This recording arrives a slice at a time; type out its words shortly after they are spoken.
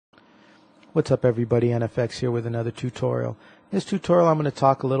What's up, everybody? NFX here with another tutorial. In this tutorial I'm going to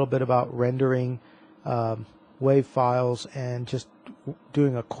talk a little bit about rendering WAV files and just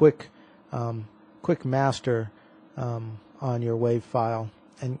doing a quick master on your WAV file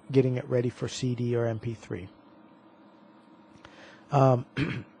and getting it ready for CD or MP3.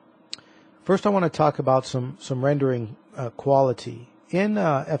 First I want to talk about some rendering quality. In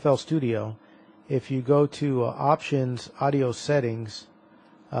FL Studio, if you go to Options, Audio Settings,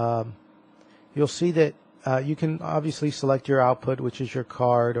 you'll see that you can obviously select your output, which is your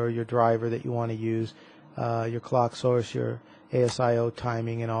card or your driver that you want to use, your clock source, your ASIO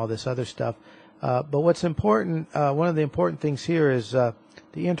timing, and all this other stuff. But what's important, one of the important things here is the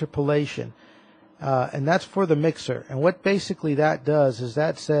interpolation, and that's for the mixer. And what basically that does is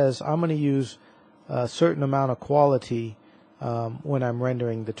that says I'm going to use a certain amount of quality when I'm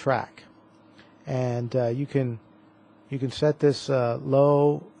rendering the track, and you can set this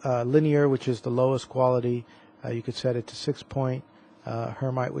low linear, which is the lowest quality. You could set it to 6-point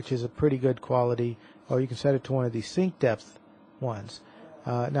Hermite, which is a pretty good quality, or you can set it to one of these sync depth ones.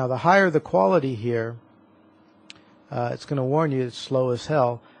 Now, the higher the quality here, it's going to warn you it's slow as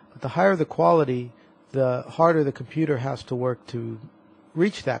hell. But the higher the quality, the harder the computer has to work to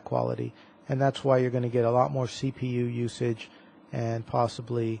reach that quality, and that's why you're going to get a lot more CPU usage and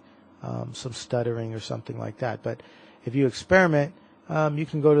possibly some stuttering or something like that. But if you experiment, you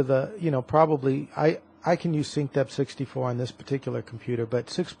can go to the, probably, I can use sync depth 64 on this particular computer, but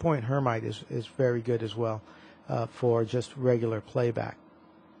 6-point Hermite is very good as well for just regular playback.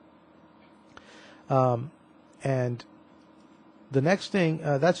 And the next thing,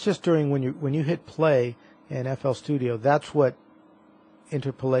 that's just during when you hit play in FL Studio. That's what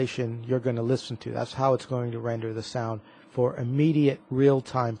interpolation you're going to listen to. That's how it's going to render the sound for immediate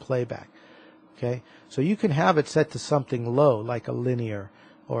real-time playback. Okay, so you can have it set to something low, like a linear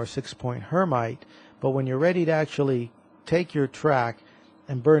or a 6-point Hermite, but when you're ready to actually take your track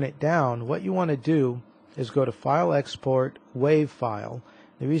and burn it down, what you want to do is go to File, Export, WAV file.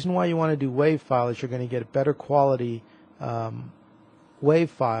 The reason why you want to do WAV file is you're going to get a better quality WAV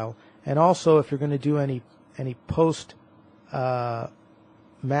file, and also if you're going to do any post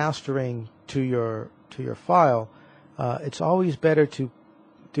mastering to your file, it's always better to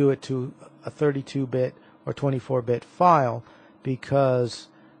do it to a 32-bit or 24-bit file, because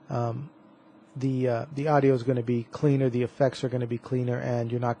the audio is going to be cleaner, the effects are going to be cleaner, and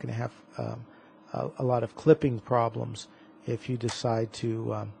you're not going to have a lot of clipping problems if you decide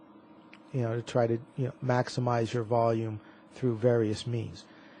to to try to maximize your volume through various means.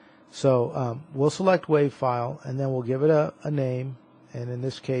 So we'll select WAV file, and then we'll give it a name, and in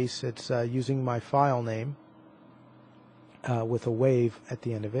this case it's using my file name with a wave at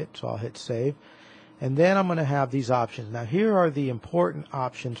the end of it. So I'll hit save, and then I'm going to have these options. Now here are the important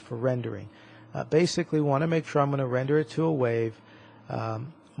options for rendering. Basically, want to make sure I'm going to render it to a wave.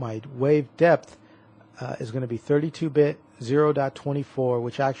 My wave depth is going to be 32-bit 0.24,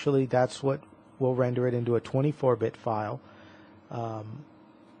 which actually that's what will render it into a 24-bit file.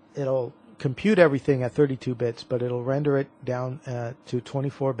 It'll compute everything at 32 bits, but it'll render it down to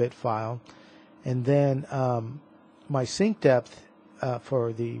 24-bit file. And then my sync depth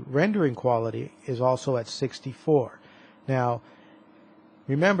for the rendering quality is also at 64. Now,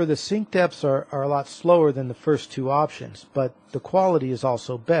 remember, the sync depths are a lot slower than the first two options, but the quality is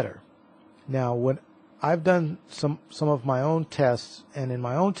also better. Now, when I've done some of my own tests, and in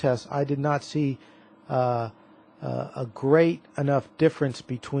my own tests, I did not see a great enough difference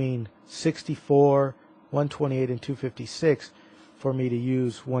between 64, 128, and 256 for me to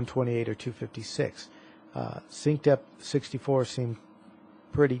use 128 or 256. Sync depth 64 seemed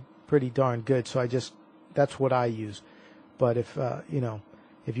pretty darn good, so that's what I use. But if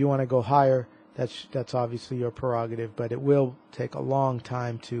if you want to go higher, that's obviously your prerogative, but it will take a long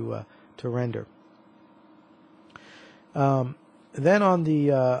time to render. Then on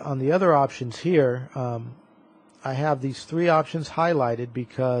the other options here, I have these three options highlighted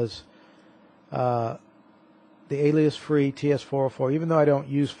because the alias free TS404, even though I don't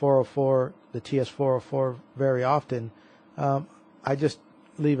use 404, the TS404 very often, I just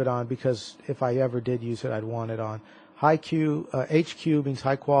leave it on because if I ever did use it, I'd want it on. HQ means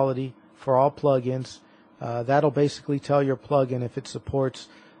high quality for all plugins. That'll basically tell your plugin if it supports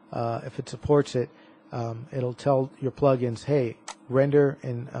it. It'll tell your plugins, hey, render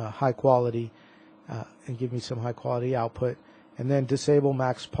in high quality and give me some high quality output. And then disable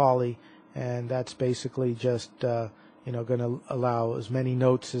max poly, and that's basically just going to allow as many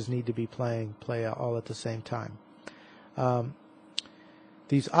notes as need to be play all at the same time.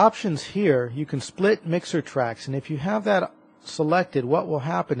 These options here, you can split mixer tracks, and if you have that selected, what will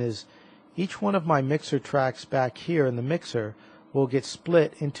happen is each one of my mixer tracks back here in the mixer will get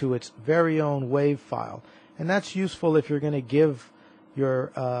split into its very own wave file. And that's useful if you're going to give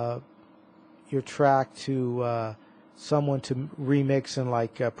your track to someone to remix in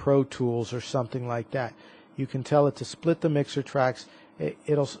like Pro Tools or something like that. You can tell it to split the mixer tracks.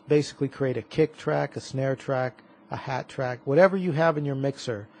 It'll basically create a kick track, a snare track, a hat track. Whatever you have in your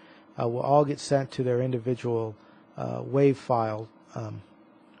mixer will all get sent to their individual wave files.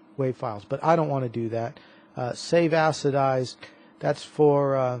 But I don't want to do that. Save acidize. That's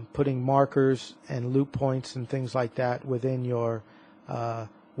for putting markers and loop points and things like that within your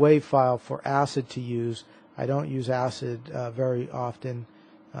wave file for acid to use. I don't use acid very often,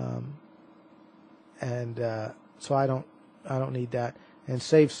 so I don't need that. And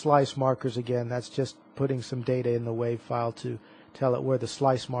save slice markers again. That's just putting some data in the wave file to tell it where the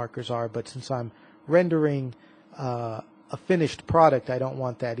slice markers are. But since I'm rendering a finished product, I don't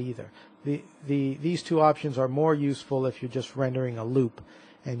want that either. These two options are more useful if you're just rendering a loop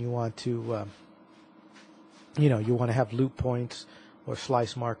and you want to, you want to have loop points or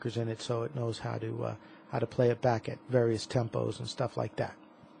slice markers in it so it knows how to play it back at various tempos and stuff like that.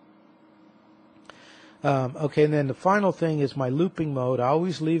 Okay, and then the final thing is my looping mode. I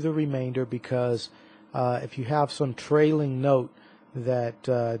always leave the remainder because if you have some trailing note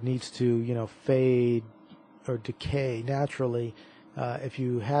that needs to, fade or decay naturally, if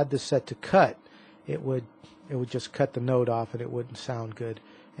you had this set to cut, it would just cut the note off and it wouldn't sound good.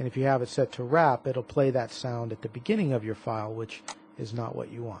 And if you have it set to wrap, it'll play that sound at the beginning of your file, which is not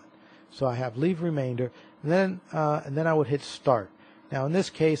what you want. So I have leave remainder, and then I would hit start. Now in this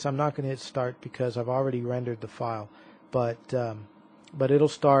case, I'm not going to hit start because I've already rendered the file, but it'll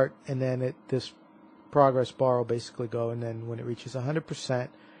start, and then this progress bar will basically go, and then when it reaches 100%,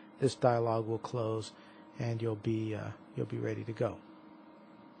 this dialog will close, and you'll be ready to go.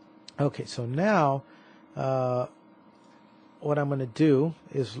 Okay, so now what I'm going to do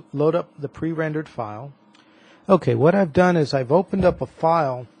is load up the pre-rendered file. Okay, what I've done is I've opened up a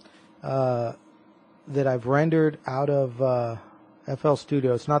file that I've rendered out of FL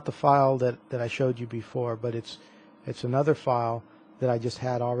Studio. It's not the file that I showed you before, but it's another file that I just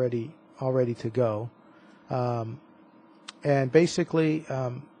had already to go. And basically,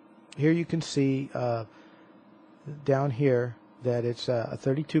 here you can see down here that it's a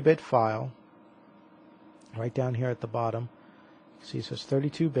 32-bit file. Right down here at the bottom, you see it says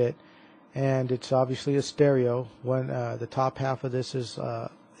 32-bit, and it's obviously a stereo. When the top half of this is I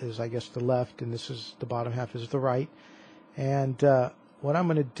guess the left, and this is the bottom half is the right. And what I'm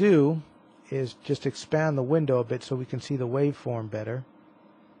going to do is just expand the window a bit so we can see the waveform better.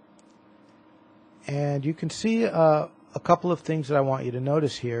 And you can see a couple of things that I want you to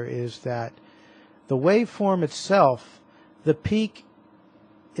notice here is that the waveform itself, the peak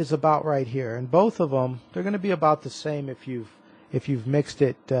is about right here, and both of them, they're going to be about the same if you've mixed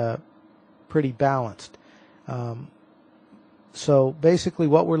it pretty balanced. So basically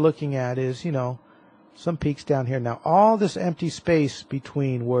what we're looking at is, some peaks down here. Now all this empty space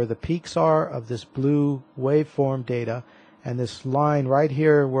between where the peaks are of this blue waveform data and this line right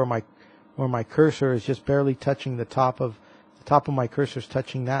here where my cursor is just barely touching the top of my cursor is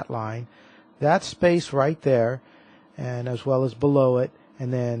touching that line, that space right there, and as well as below it,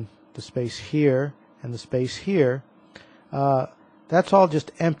 and then the space here and the space here, that's all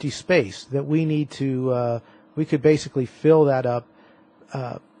just empty space that we need to we could basically fill that up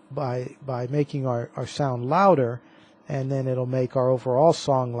by making our sound louder, and then it'll make our overall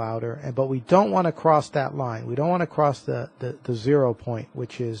song louder. But we don't want to cross that line. We don't want to cross the 0 point,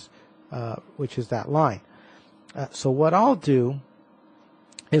 which is that line. So what I'll do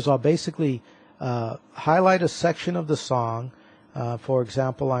is I'll basically highlight a section of the song. For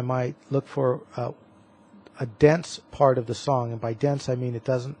example, I might look for a dense part of the song, and by dense I mean it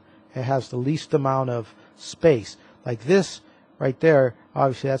has the least amount of space. Like this right there,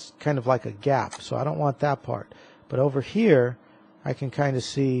 obviously that's kind of like a gap, so I don't want that part. But over here, I can kind of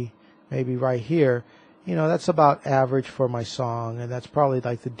see maybe right here, that's about average for my song, and that's probably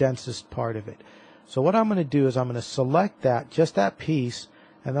like the densest part of it. So what I'm going to do is I'm going to select just that piece,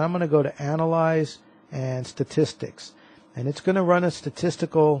 and then I'm going to go to Analyze and Statistics. And it's going to run a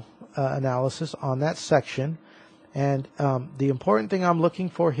statistical analysis on that section. And the important thing I'm looking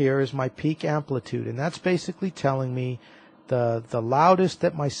for here is my peak amplitude, and that's basically telling me the loudest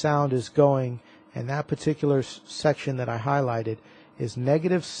that my sound is going in that particular section that I highlighted is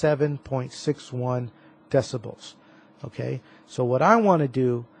negative 7.61 decibels. Okay, so what I want to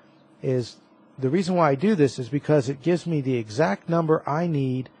do is, the reason why I do this is because it gives me the exact number I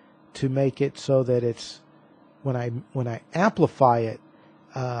need to make it so that it's when I amplify it,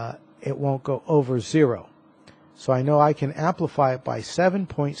 it won't go over 0. So I know I can amplify it by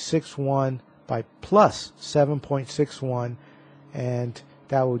 7.61 by plus 7.61, and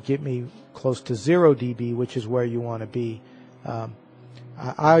that would get me close to 0 dB, which is where you want to be.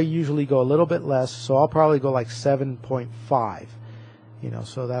 I usually go a little bit less, so I'll probably go like 7.5.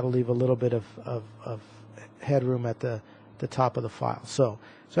 So that'll leave a little bit of headroom at the top of the file. So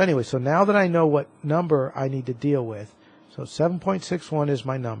anyway, so now that I know what number I need to deal with, so 7.61 is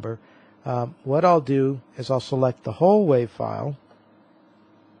my number. What I'll do is I'll select the whole wave file,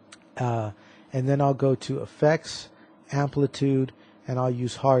 and then I'll go to Effects, Amplitude, and I'll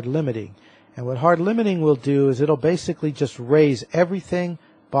use Hard Limiting. And what hard limiting will do is it'll basically just raise everything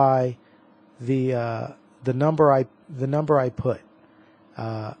by the number I put,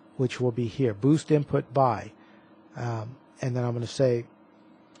 which will be here. Boost input by, and then I'm going to say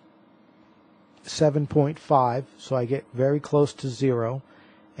 7.5, so I get very close to 0.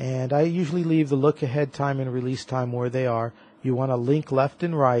 And I usually leave the look ahead time and release time where they are. You want to link left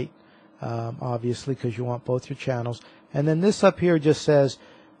and right, obviously, because you want both your channels. And then this up here just says,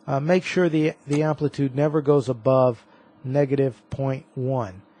 make sure the amplitude never goes above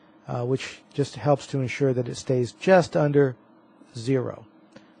 -0.1, which just helps to ensure that it stays just under 0.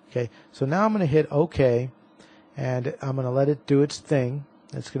 Okay, so now I'm going to hit OK, and I'm going to let it do its thing.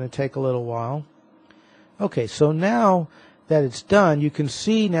 It's going to take a little while. Okay, so now that it's done, you can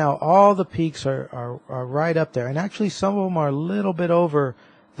see now all the peaks are right up there, and actually some of them are a little bit over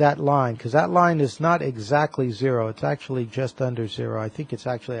that line, because that line is not exactly 0. It's actually just under 0. I think it's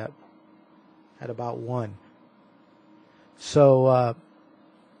actually at about 1. So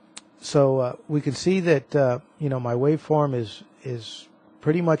we can see that my waveform is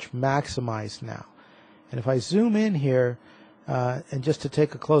pretty much maximized now. And if I zoom in here and just to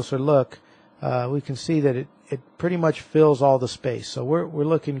take a closer look, we can see that it pretty much fills all the space. So we're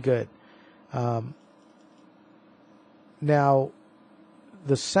looking good. Now,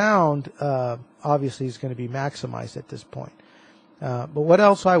 the sound obviously is going to be maximized at this point. But what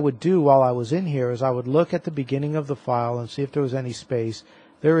else I would do while I was in here is I would look at the beginning of the file and see if there was any space.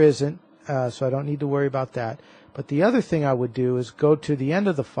 There isn't, so I don't need to worry about that. But the other thing I would do is go to the end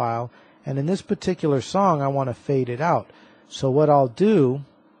of the file, and in this particular song I want to fade it out. So what I'll do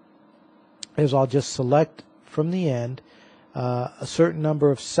is I'll just select from the end a certain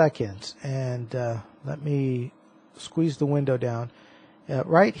number of seconds, and let me squeeze the window down.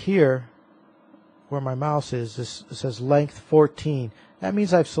 Right here where my mouse is, this says length 14. That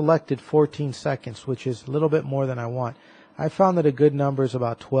means I've selected 14 seconds, which is a little bit more than I want. I found that a good number is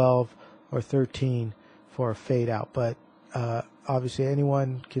about 12 or 13 for a fade out, but obviously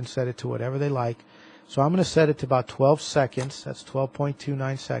anyone can set it to whatever they like. So I'm going to set it to about 12 seconds. That's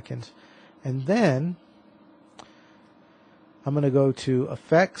 12.29 seconds. And then I'm going to go to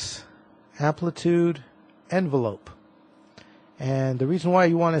Effects, Amplitude, Envelope. And the reason why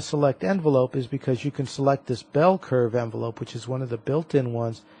you want to select envelope is because you can select this bell curve envelope, which is one of the built-in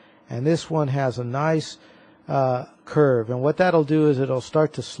ones, and this one has a nice curve. And what that'll do is it'll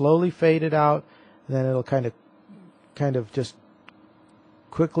start to slowly fade it out, and then it'll kind of just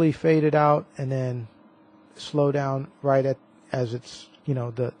quickly fade it out, and then slow down right as it's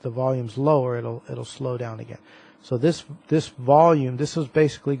the volume's lower. It'll slow down again. So this volume, this is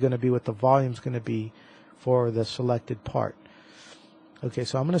basically going to be what the volume's going to be for the selected part. Okay,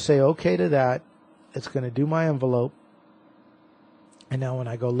 so I'm going to say OK to that. It's going to do my envelope. And now when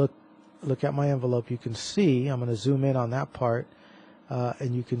I go look at my envelope, you can see, I'm going to zoom in on that part,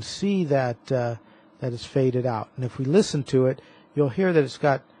 and you can see that that it's faded out. And if we listen to it, you'll hear that it's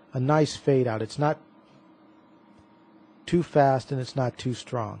got a nice fade out. It's not too fast and it's not too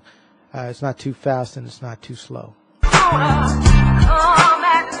strong. It's not too fast and it's not too slow.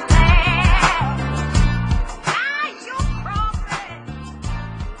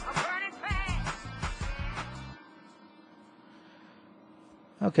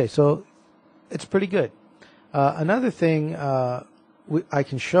 Okay, so it's pretty good. Another thing I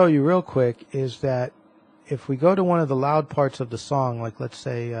can show you real quick is that if we go to one of the loud parts of the song, like let's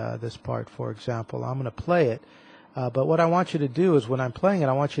say this part, for example, I'm going to play it. But what I want you to do is when I'm playing it,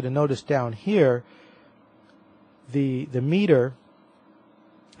 I want you to notice down here the meter,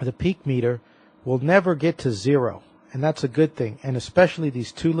 the peak meter, will never get to 0. And that's a good thing. And especially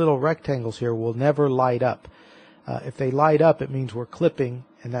these two little rectangles here will never light up. If they light up, it means we're clipping,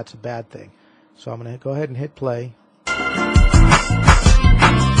 and that's a bad thing. So I'm going to go ahead and hit play. Southern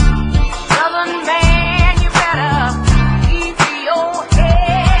man, you better keep your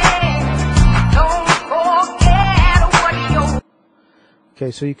head. Don't forget what you...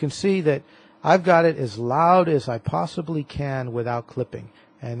 Okay, so you can see that I've got it as loud as I possibly can without clipping.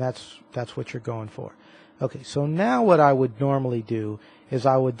 and that's what you're going for. Okay, so now what I would normally do is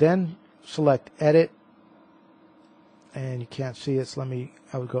I would then select Edit, and you can't see it, so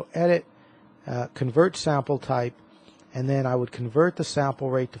I would go Edit, Convert Sample Type, and then I would convert the sample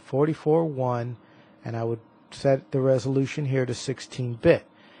rate to 44:1, and I would set the resolution here to 16-bit.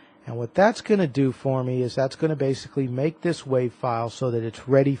 And what that's going to do for me is that's going to basically make this WAV file so that it's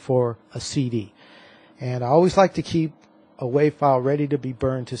ready for a CD. And I always like to keep a WAV file ready to be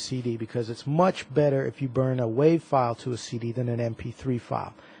burned to CD, because it's much better if you burn a WAV file to a CD than an MP3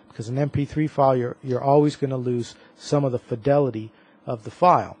 file. Because an MP3 file, you're always going to lose some of the fidelity of the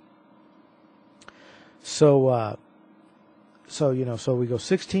file. So so we go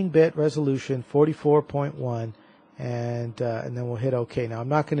 16-bit resolution, 44.1, and then we'll hit OK. Now I'm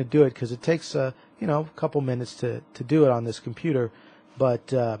not going to do it because it takes a couple minutes to do it on this computer,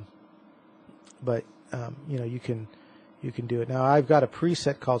 but you can do it. Now I've got a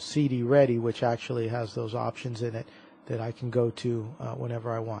preset called CD Ready, which actually has those options in it that I can go to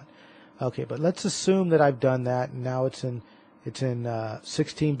whenever I want. Okay, but let's assume that I've done that, and now it's in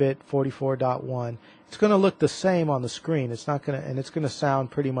 16-bit 44.1. It's going to look the same on the screen. It's not going to, and it's going to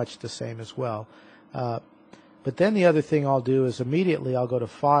sound pretty much the same as well. But then the other thing I'll do is immediately I'll go to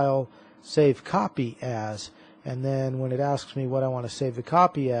File, Save Copy As, and then when it asks me what I want to save the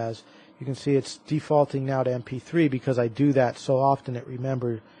copy as, you can see it's defaulting now to MP3 because I do that so often it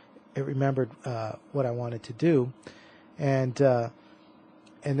remembered what I wanted to do, and then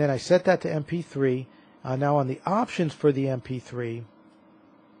I set that to MP3. Now on the options for the MP3,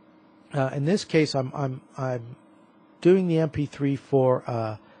 in this case I'm doing the MP3 for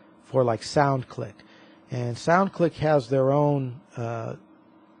like SoundClick, and SoundClick has their own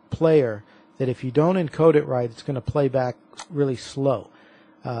player that if you don't encode it right, it's going to play back really slow.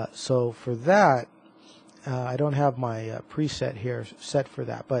 So for that, I don't have my preset here set for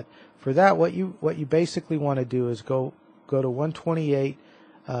that. But for that, what you basically want to do is go to 128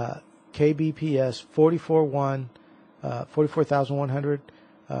 kbps, 44,100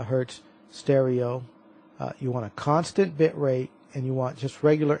 hertz stereo. You want a constant bit rate, and you want just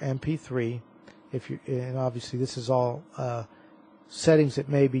regular MP3. And obviously this is all settings that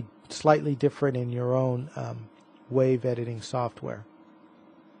may be slightly different in your own wave editing software.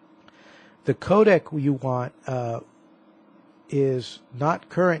 The codec you want is not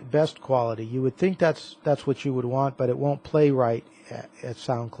current best quality. You would think that's what you would want, but it won't play right at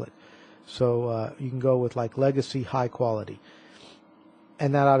SoundClick. So you can go with like legacy high quality,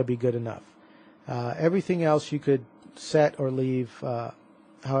 and that ought to be good enough. Everything else you could set or leave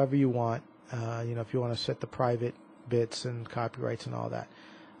however you want. If you want to set the private bits and copyrights and all that.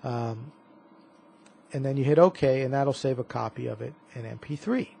 And then you hit OK, and that'll save a copy of it in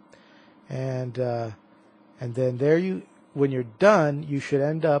MP3. And then when you're done, you should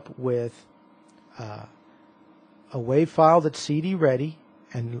end up with a WAV file that's CD ready,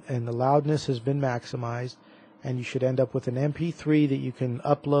 and the loudness has been maximized, and you should end up with an MP3 that you can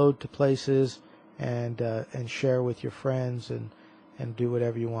upload to places and share with your friends and do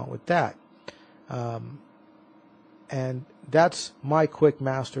whatever you want with that. And that's my quick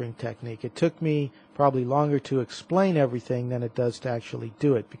mastering technique. It took me probably longer to explain everything than it does to actually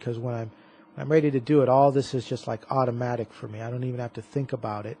do it, because when I'm ready to do it, all this is just like automatic for me. I don't even have to think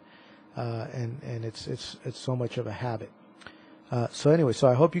about it, and it's so much of a habit. So anyway, so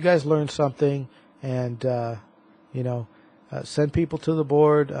I hope you guys learned something, and send people to the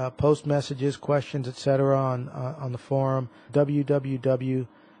board, post messages, questions, etc. on the forum,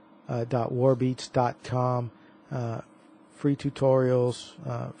 www.warbeats.com. Free tutorials,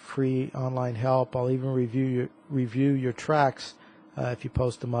 free online help. I'll even review your tracks if you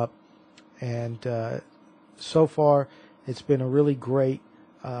post them up. And so far, it's been a really great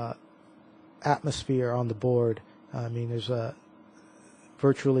atmosphere on the board. I mean, there's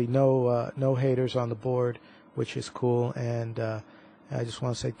virtually no haters on the board, which is cool. And I just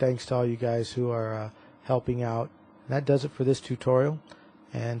want to say thanks to all you guys who are helping out. And that does it for this tutorial.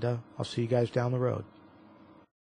 And I'll see you guys down the road.